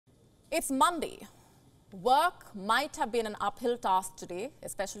It's Monday. Work might have been an uphill task today,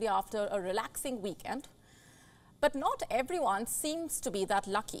 especially after a relaxing weekend. But not everyone seems to be that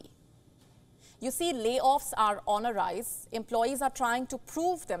lucky. You see, layoffs are on a rise. Employees are trying to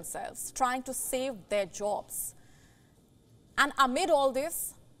prove themselves, trying to save their jobs. And amid all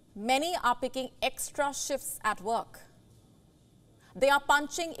this, many are picking extra shifts at work. They are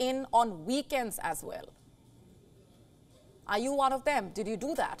punching in on weekends as well. Are you one of them? Did you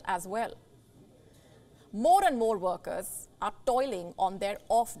do that as well? More and more workers are toiling on their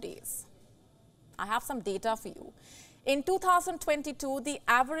off days. I have some data for you. In 2022, the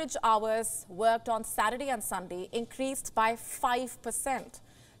average hours worked on Saturday and Sunday increased by 5%.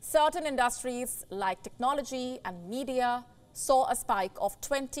 Certain industries like technology and media saw a spike of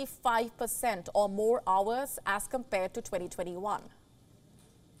 25% or more hours as compared to 2021.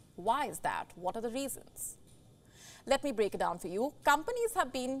 Why is that? What are the reasons? Let me break it down for you. Companies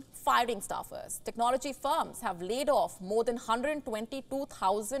have been firing staffers. Technology firms have laid off more than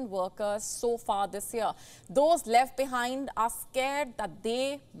 122,000 workers so far this year. Those left behind are scared that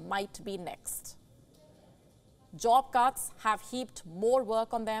they might be next. Job cuts have heaped more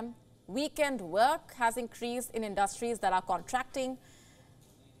work on them. Weekend work has increased in industries that are contracting.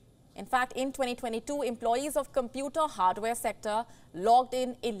 In fact, in 2022, employees of computer hardware sector logged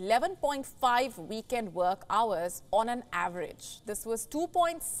in 11.5 weekend work hours on an average. This was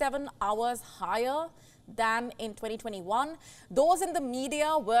 2.7 hours higher than in 2021. Those in the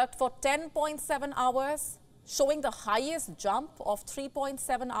media worked for 10.7 hours, showing the highest jump of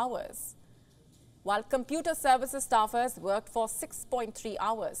 3.7 hours. While computer services staffers worked for 6.3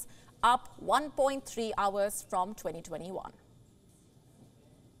 hours, up 1.3 hours from 2021.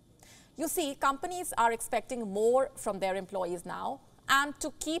 You see, companies are expecting more from their employees now, and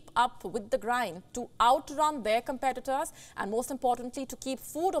to keep up with the grind, to outrun their competitors, and most importantly, to keep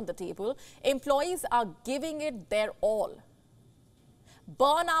food on the table, employees are giving it their all.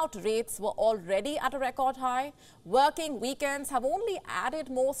 Burnout rates were already at a record high. Working weekends have only added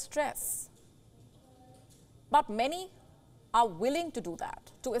more stress. But many are willing to do that,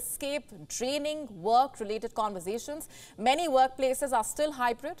 to escape draining work-related conversations. Many workplaces are still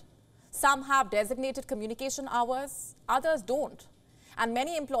hybrid. Some have designated communication hours, others don't. And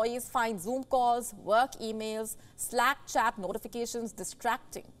many employees find Zoom calls, work emails, Slack chat notifications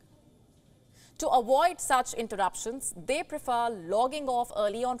distracting. To avoid such interruptions, they prefer logging off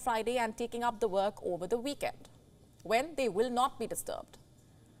early on Friday and taking up the work over the weekend, when they will not be disturbed.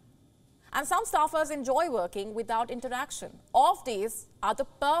 And some staffers enjoy working without interaction. Off days are the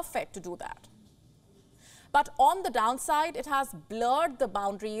perfect to do that. But on the downside, it has blurred the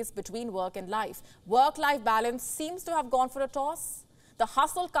boundaries between work and life. Work-life balance seems to have gone for a toss. The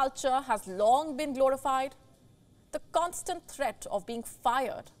hustle culture has long been glorified. The constant threat of being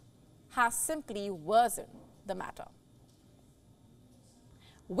fired has simply worsened the matter.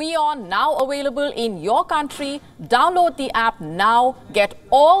 WION now available in your country. Download the app now. Get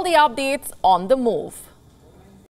all the updates on the move.